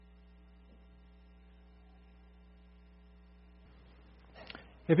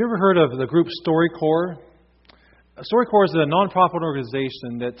Have you ever heard of the group StoryCorps? StoryCorps is a nonprofit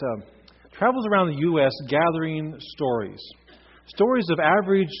organization that travels around the U.S. gathering stories. Stories of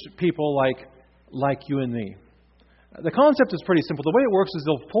average people like you and me. The concept is pretty simple. The way it works is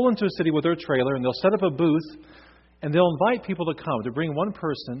they'll pull into a city with their trailer and they'll set up a booth and they'll invite people to come, to bring one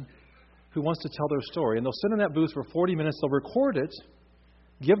person who wants to tell their story. And they'll sit in that booth for 40 minutes. They'll record it,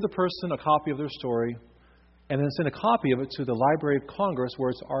 give the person a copy of their story, and then send a copy of it to the Library of Congress where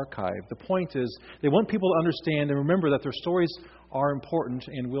it's archived. The point is they want people to understand and remember that their stories are important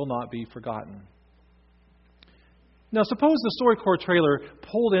and will not be forgotten. Now, suppose the StoryCorps trailer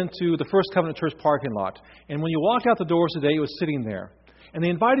pulled into the First Covenant Church parking lot, and when you walk out the doors today, it was sitting there. And they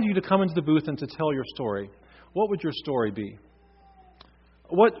invited you to come into the booth and to tell your story. What would your story be?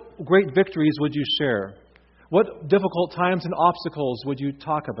 What great victories would you share? What difficult times and obstacles would you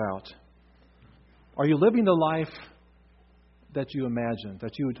talk about? Are you living the life that you imagined,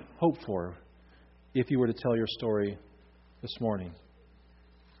 that you would hope for if you were to tell your story this morning?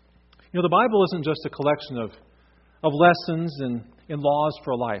 You know, the Bible isn't just a collection of lessons and laws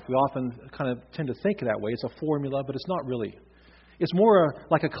for life. We often kind of tend to think that way. It's a formula, but it's not really. It's more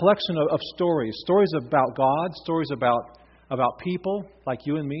like a collection of stories. Stories about God, stories about people like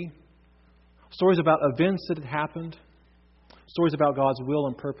you and me. Stories about events that had happened. Stories about God's will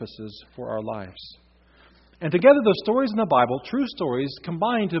and purposes for our lives. And together, the stories in the Bible, true stories,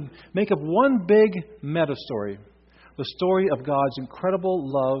 combine to make up one big meta story. The story of God's incredible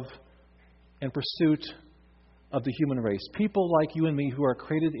love and pursuit of the human race. People like you and me who are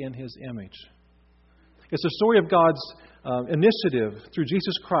created in His image. It's the story of God's initiative through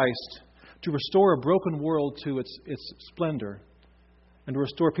Jesus Christ to restore a broken world to its splendor and to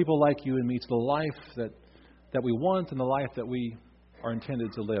restore people like you and me to the life that we want and the life that we are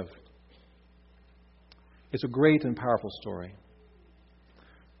intended to live. It's a great and powerful story.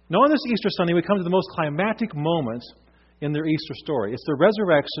 Now, on this Easter Sunday, we come to the most climactic moment in their Easter story. It's the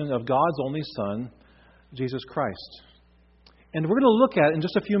resurrection of God's only Son, Jesus Christ. And we're going to look at, in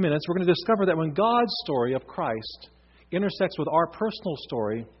just a few minutes, we're going to discover that when God's story of Christ intersects with our personal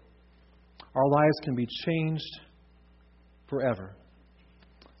story, our lives can be changed forever.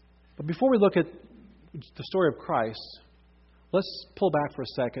 But before we look at the story of Christ, let's pull back for a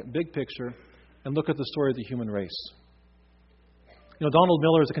second, big picture, and look at the story of the human race. You know, Donald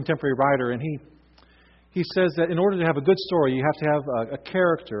Miller is a contemporary writer, and he says that in order to have a good story, you have to have a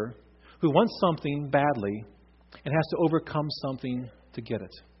character who wants something badly and has to overcome something to get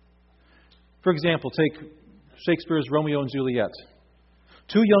it. For example, take Shakespeare's Romeo and Juliet.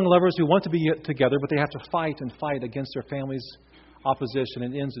 Two young lovers who want to be together, but they have to fight against their family's opposition,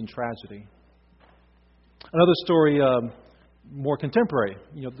 and ends in tragedy. Another story, more contemporary,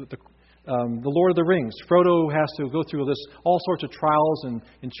 you know, the Lord of the Rings. Frodo has to go through all sorts of trials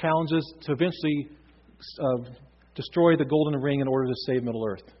and challenges to eventually destroy the Golden Ring in order to save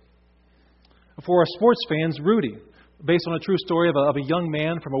Middle-earth. For our sports fans, Rudy, based on a true story of a young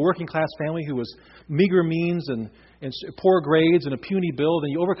man from a working-class family who was meager means and poor grades and a puny build,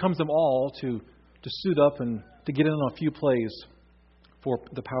 and he overcomes them all to suit up and to get in on a few plays for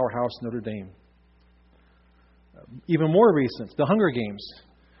the powerhouse Notre Dame. Even more recent, The Hunger Games,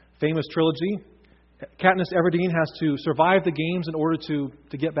 famous trilogy. Katniss Everdeen has to survive the games in order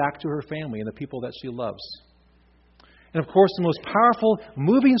to get back to her family and the people that she loves. And of course, the most powerful,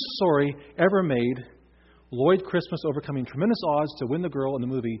 moving story ever made, Lloyd Christmas overcoming tremendous odds to win the girl in the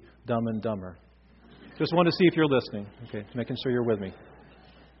movie Dumb and Dumber. Just wanted to see if you're listening. Okay, making sure you're with me.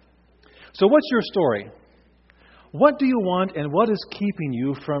 So what's your story? What do you want and what is keeping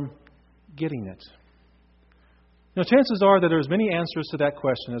you from getting it? Now, chances are that there's many answers to that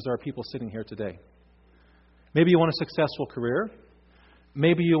question as there are people sitting here today. Maybe you want a successful career.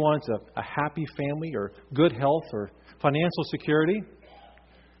 Maybe you want a happy family or good health or financial security.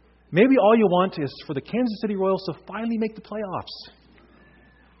 Maybe all you want is for the Kansas City Royals to finally make the playoffs.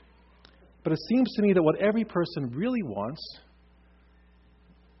 But it seems to me that what every person really wants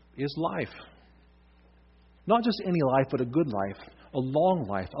is life. Not just any life, but a good life, a long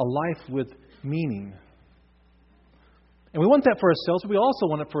life, a life with meaning. And we want that for ourselves, but we also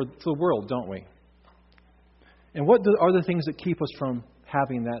want it for the world, don't we? And what are the things that keep us from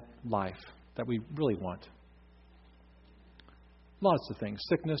having that life that we really want? Lots of things.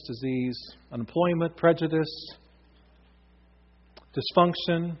 Sickness, disease, unemployment, prejudice,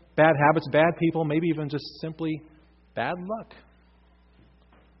 dysfunction, bad habits, bad people, maybe even just simply bad luck.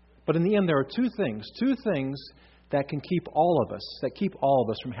 But in the end, there are two things that can keep all of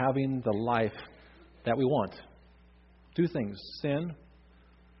us from having the life that we want. Two things, sin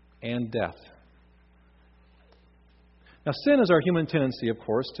and death. Now, sin is our human tendency, of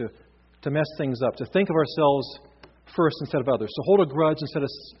course, to mess things up, to think of ourselves first instead of others, to hold a grudge instead of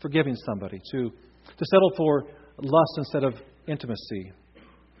forgiving somebody, to settle for lust instead of intimacy,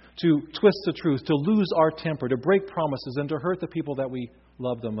 to twist the truth, to lose our temper, to break promises, and to hurt the people that we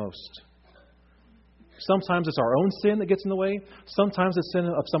love the most. Sometimes it's our own sin that gets in the way. Sometimes it's sin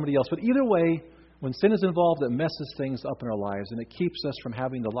of somebody else. But either way, when sin is involved, it messes things up in our lives, and it keeps us from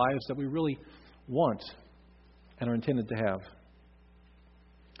having the lives that we really want and are intended to have.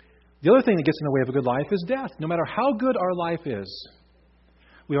 The other thing that gets in the way of a good life is death. No matter how good our life is,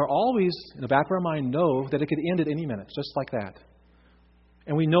 we are always, in the back of our mind, know that it could end at any minute, just like that.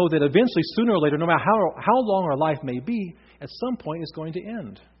 And we know that eventually, sooner or later, no matter how long our life may be, at some point it's going to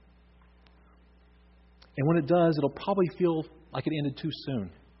end. And when it does, it'll probably feel like it ended too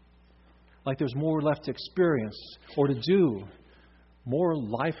soon. Like there's more left to experience or to do, more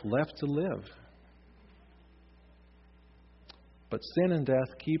life left to live. But sin and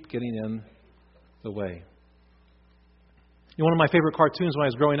death keep getting in the way. You know, one of my favorite cartoons when I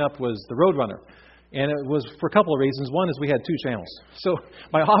was growing up was The Roadrunner. And it was for a couple of reasons. One is we had 2 channels. So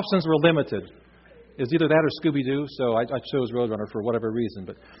my options were limited. It was either that or Scooby-Doo, so I chose Roadrunner for whatever reason.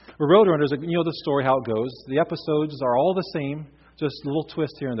 But Roadrunner, you know the story, how it goes. The episodes are all the same, just a little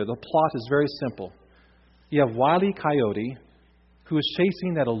twist here and there. The plot is very simple. You have Wile E. Coyote, who is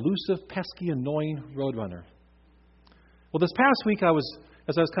chasing that elusive, pesky, annoying Roadrunner. Well, this past week,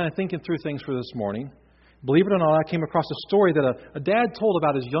 as I was kind of thinking through things for this morning, believe it or not, I came across a story that a dad told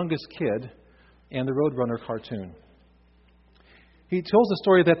about his youngest kid and the Roadrunner cartoon. He tells the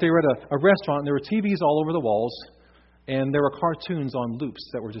story that they were at a restaurant and there were TVs all over the walls and there were cartoons on loops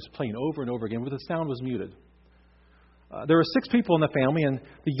that were just playing over and over again, but the sound was muted. There were 6 people in the family, and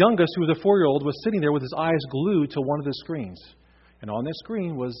the youngest, who was a 4-year-old, was sitting there with his eyes glued to one of the screens. And on this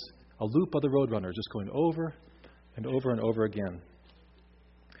screen was a loop of the Roadrunner just going over and over and over again.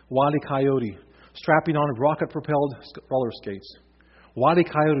 Wile E. Coyote strapping on rocket-propelled roller skates. Wile E.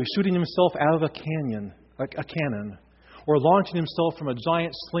 Coyote shooting himself out of a cannon, or launching himself from a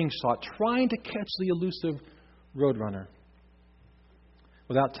giant slingshot, trying to catch the elusive Roadrunner.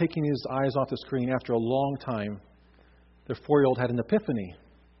 Without taking his eyes off the screen, after a long time, their 4-year-old had an epiphany.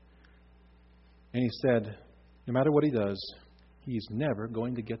 And he said, no matter what he does, he's never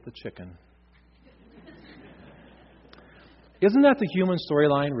going to get the chicken. Isn't that the human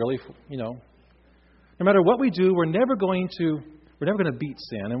storyline, really? You know, no matter what we do, we're never going to beat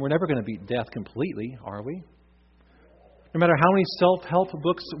sin, and we're never going to beat death completely, are we? No matter how many self-help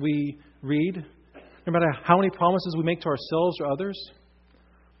books we read, no matter how many promises we make to ourselves or others,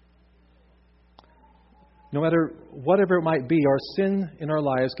 no matter whatever it might be, our sin in our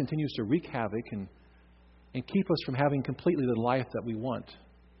lives continues to wreak havoc and keep us from having completely the life that we want.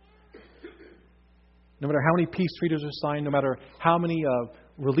 No matter how many peace treaties are signed, no matter how many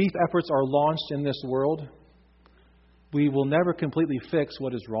relief efforts are launched in this world, we will never completely fix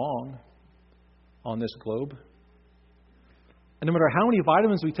what is wrong on this globe. And no matter how many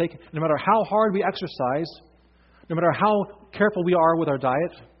vitamins we take, no matter how hard we exercise, no matter how careful we are with our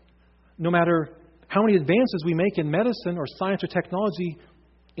diet, no matter how many advances we make in medicine or science or technology,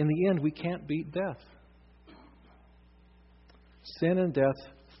 in the end, we can't beat death. Sin and death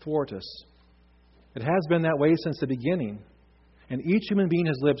thwart us. It has been that way since the beginning. And each human being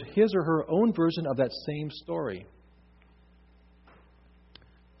has lived his or her own version of that same story.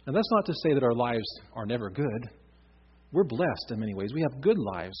 And that's not to say that our lives are never good. We're blessed in many ways. We have good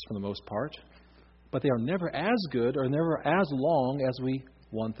lives for the most part. But they are never as good or never as long as we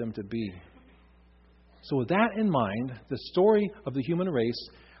want them to be. So with that in mind, the story of the human race,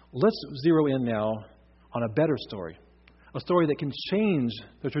 let's zero in now on a better story. A story that can change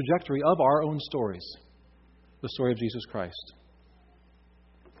the trajectory of our own stories. The story of Jesus Christ.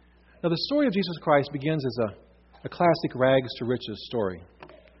 Now, the story of Jesus Christ begins as a classic rags to riches story.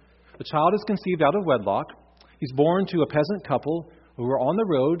 The child is conceived out of wedlock. He's born to a peasant couple who are on the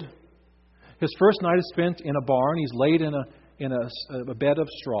road. His first night is spent in a barn. He's laid in a bed of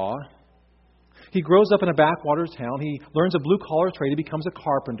straw. He grows up in a backwater town. He learns a blue-collar trade. He becomes a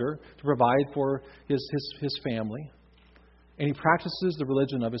carpenter to provide for his family. And he practices the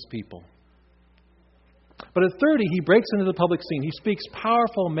religion of his people. But at 30, he breaks into the public scene. He speaks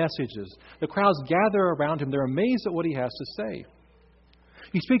powerful messages. The crowds gather around him. They're amazed at what he has to say.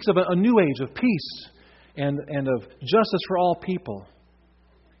 He speaks of a new age of peace and of justice for all people.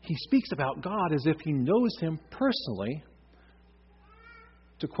 He speaks about God as if he knows him personally.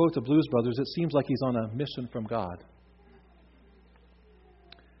 To quote the Blues Brothers, it seems like he's on a mission from God.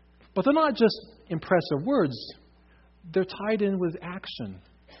 But they're not just impressive words. They're tied in with action.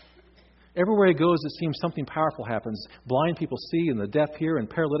 Everywhere he goes, it seems something powerful happens. Blind people see, and the deaf hear, and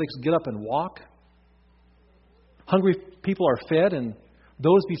paralytics get up and walk. Hungry people are fed, and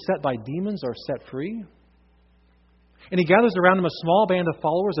those beset by demons are set free. And he gathers around him a small band of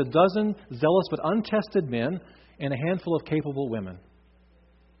followers, a dozen zealous but untested men, and a handful of capable women.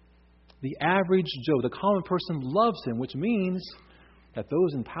 The average Joe, the common person, loves him, which means that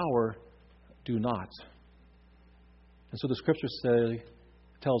those in power do not. And so the Scriptures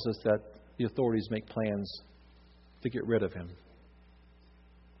tells us that the authorities make plans to get rid of him.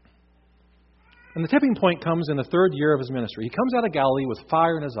 And the tipping point comes in the third year of his ministry. He comes out of Galilee with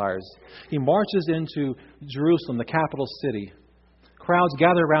fire in his eyes. He marches into Jerusalem, the capital city. Crowds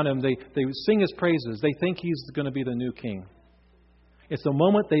gather around him. They sing his praises. They think he's going to be the new king. It's the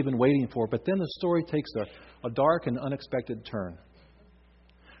moment they've been waiting for. But then the story takes a dark and unexpected turn.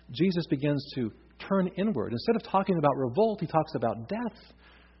 Jesus begins to turn inward. Instead of talking about revolt, he talks about death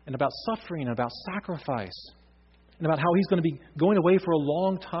and about suffering and about sacrifice and about how he's going to be going away for a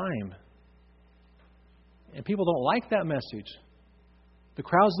long time. And people don't like that message. The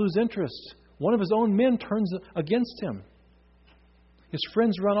crowds lose interest. One of his own men turns against him. His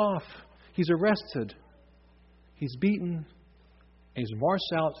friends run off. He's arrested. He's beaten. And he's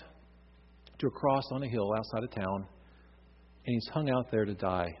marched out to a cross on a hill outside of town. And he's hung out there to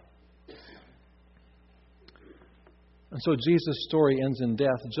die. And so Jesus' story ends in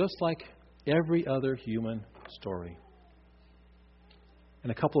death, just like every other human story.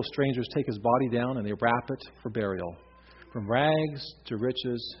 And a couple of strangers take his body down and they wrap it for burial. From rags to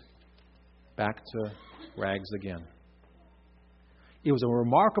riches, back to rags again. It was a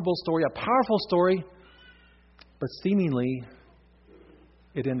remarkable story, a powerful story, but seemingly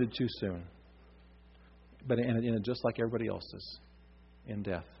it ended too soon. But it ended just like everybody else's, in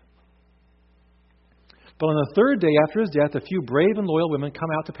death. But on the third day after his death, a few brave and loyal women come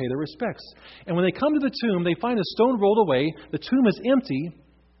out to pay their respects. And when they come to the tomb, they find a stone rolled away. The tomb is empty.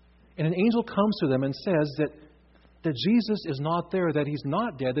 And an angel comes to them and says that Jesus is not there, that he's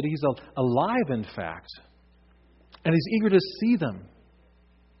not dead, that he's alive, in fact. And he's eager to see them.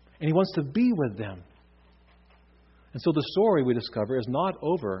 And he wants to be with them. And so the story, we discover, is not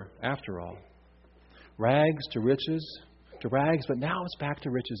over after all. Rags to riches, to rags, but now it's back to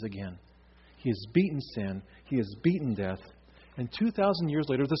riches again. He has beaten sin. He has beaten death. And 2,000 years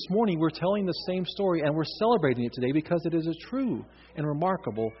later, this morning, we're telling the same story, and we're celebrating it today because it is a true and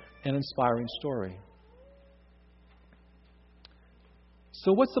remarkable and inspiring story.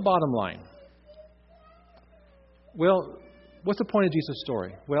 So what's the bottom line? Well, what's the point of Jesus'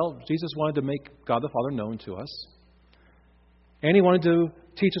 story? Well, Jesus wanted to make God the Father known to us. And he wanted to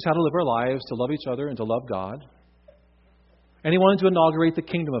teach us how to live our lives, to love each other, and to love God. And he wanted to inaugurate the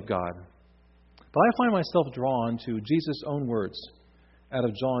kingdom of God. But I find myself drawn to Jesus' own words out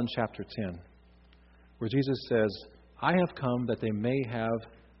of John chapter 10, where Jesus says, I have come that they may have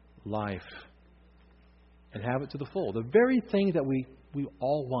life and have it to the full. The very thing that we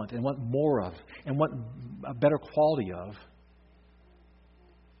all want and want more of and want a better quality of,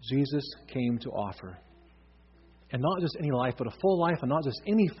 Jesus came to offer. And not just any life, but a full life, and not just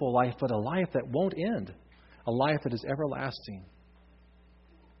any full life, but a life that won't end, a life that is everlasting.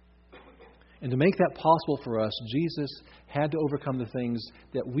 And to make that possible for us, Jesus had to overcome the things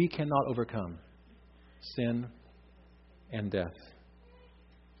that we cannot overcome: sin and death.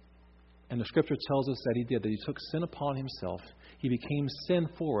 And the Scripture tells us that he did, that he took sin upon himself. He became sin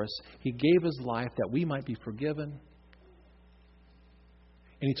for us. He gave his life that we might be forgiven.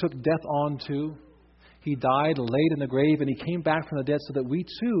 And he took death on too. He died, laid in the grave, and he came back from the dead so that we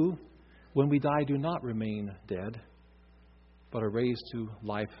too, when we die, do not remain dead, but are raised to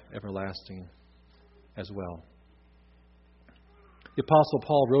life everlasting as well. The Apostle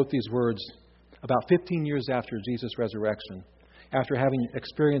Paul wrote these words about 15 years after Jesus' resurrection, after having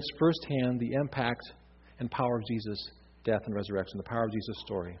experienced firsthand the impact and power of Jesus' death and resurrection, the power of Jesus'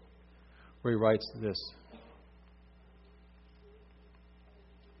 story, where he writes this: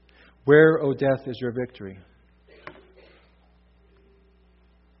 Where, O death, is your victory?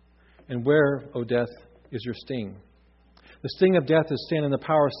 And where, O death, is your sting? The sting of death is sin, and the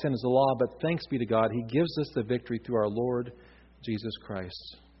power of sin is the law. But thanks be to God, he gives us the victory through our Lord Jesus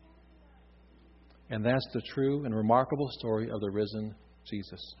Christ. And that's the true and remarkable story of the risen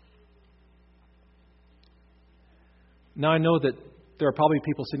Jesus. Now, I know that there are probably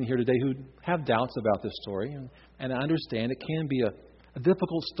people sitting here today who have doubts about this story. And I understand it can be a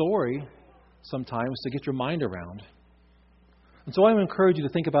difficult story sometimes to get your mind around. And so I would encourage you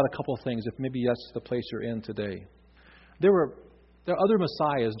to think about a couple of things, if maybe that's the place you're in today. There are other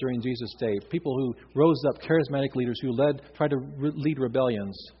messiahs during Jesus' day, people who rose up, charismatic leaders who tried to lead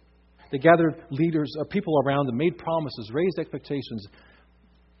rebellions. They gathered leaders, people around them, made promises, raised expectations.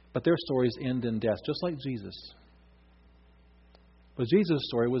 But their stories end in death, just like Jesus. But Jesus'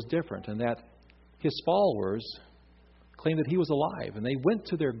 story was different in that his followers claimed that he was alive, and they went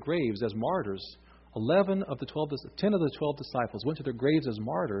to their graves as martyrs. 10 of the 12 disciples went to their graves as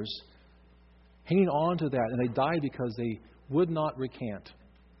martyrs, hanging on to that, and they died because they would not recant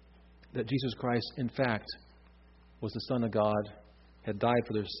that Jesus Christ, in fact, was the Son of God, had died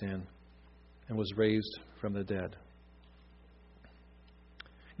for their sin, and was raised from the dead.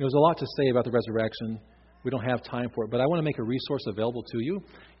 There's a lot to say about the resurrection. We don't have time for it, but I want to make a resource available to you.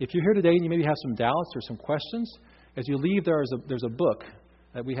 If you're here today and you maybe have some doubts or some questions, as you leave, there's a book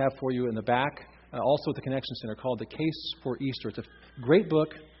that we have for you in the back, also at the Connection Center, called The Case for Easter. It's a great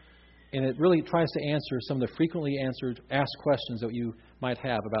book, and it really tries to answer some of the frequently asked questions that you might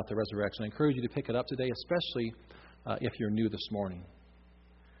have about the resurrection. I encourage you to pick it up today, especially if you're new this morning.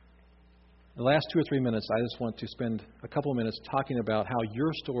 The last 2 or 3 minutes, I just want to spend a couple of minutes talking about how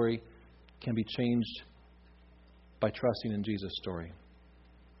your story can be changed by trusting in Jesus' story.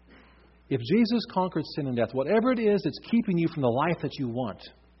 If Jesus conquered sin and death, whatever it is that's keeping you from the life that you want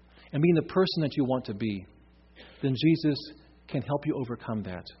and being the person that you want to be, then Jesus can help you overcome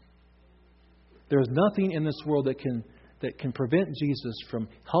that. There is nothing in this world that can prevent Jesus from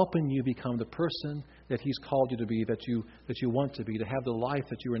helping you become the person that He's called you to be, that you want to be, to have the life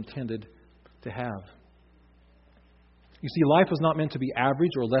that you were intended to have. You see, life was not meant to be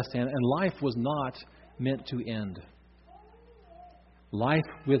average or less than, and life was not meant to end. Life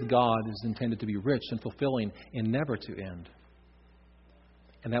with God is intended to be rich and fulfilling and never to end.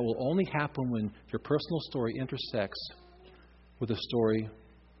 And that will only happen when your personal story intersects with the story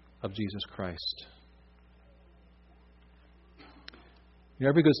of Jesus Christ. You know,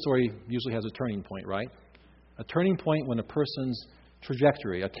 every good story usually has a turning point, right? A turning point when a person's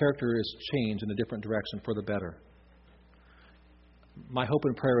trajectory, a character is changed in a different direction for the better. My hope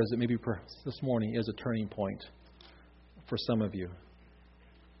and prayer is that maybe this morning is a turning point for some of you.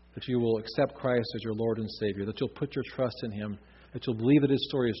 That you will accept Christ as your Lord and Savior, that you'll put your trust in Him, that you'll believe that His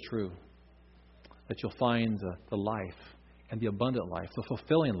story is true, that you'll find the life and the abundant life, the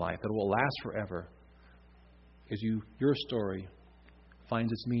fulfilling life that will last forever as your story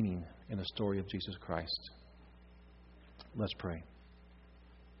finds its meaning in the story of Jesus Christ. Let's pray.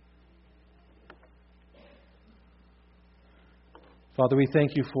 Father, we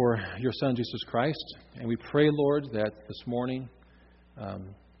thank You for Your Son, Jesus Christ, and we pray, Lord, that this morning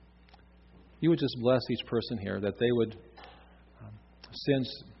You would just bless each person here, that they would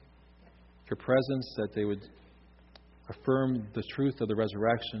sense Your presence, that they would affirm the truth of the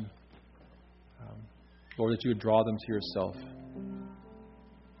resurrection. Lord, that You would draw them to Yourself.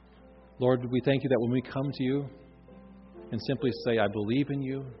 Lord, we thank You that when we come to You and simply say, I believe in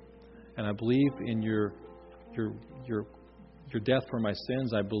You, and I believe in Your death for my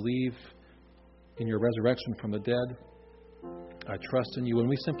sins, I believe in Your resurrection from the dead, I trust in You. When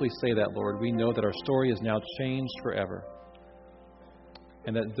we simply say that, Lord, we know that our story is now changed forever.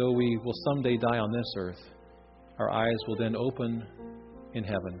 And that though we will someday die on this earth, our eyes will then open in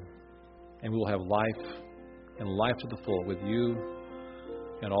heaven. And we will have life, and life to the full with You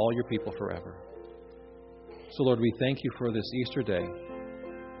and all Your people forever. So, Lord, we thank You for this Easter day.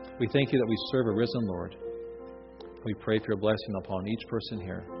 We thank You that we serve a risen Lord. We pray for Your blessing upon each person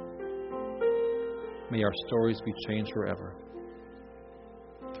here. May our stories be changed forever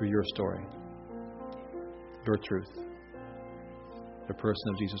through Your story, Your truth, the person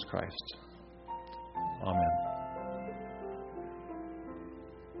of Jesus Christ. Amen.